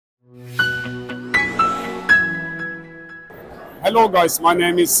Hello guys, my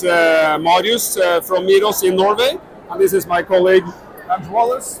name is Miros from Miros in Norway, and this is my colleague. I'm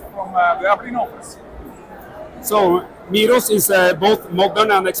Wallace from the Aberdeen office. So Miros is a both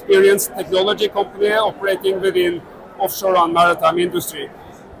modern and experienced technology company operating within offshore and maritime industry.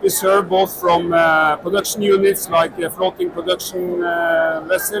 We serve both from production units like floating production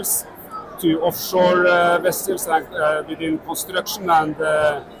vessels to offshore vessels within construction and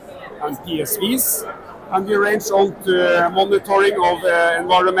PSVs. And we range on to monitoring of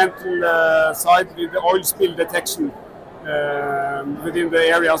environmental side with the oil spill detection within the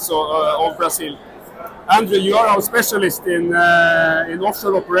areas of Brazil. Andrew, you are our specialist in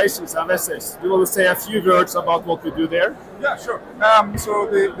offshore operations and vessels. Do you want to say a few words about what we do there? Yeah, sure. So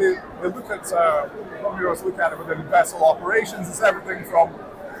the look at what we look at within vessel operations is everything from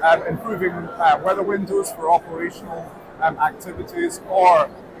improving weather windows for operational activities, or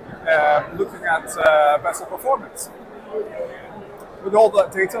looking at vessel performance. With all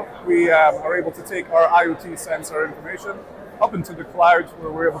that data, we are able to take our IoT sensor information up into the cloud,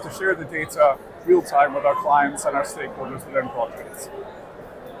 where we're able to share the data real time with our clients and our stakeholders within projects.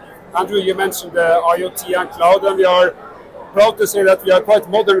 Andrew, you mentioned IoT and cloud, and we are proud to say that we are quite a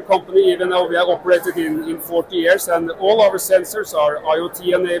modern company, even though we have operated in 40 years, and all our sensors are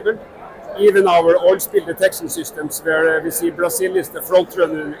IoT enabled. Even our oil spill detection systems, where we see Brazil is the front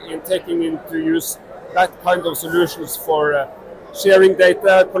runner in taking into use that kind of solutions for sharing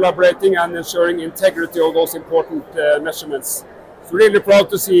data, collaborating, and ensuring integrity of those important measurements. So really proud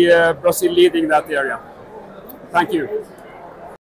to see Brazil leading that area. Thank you.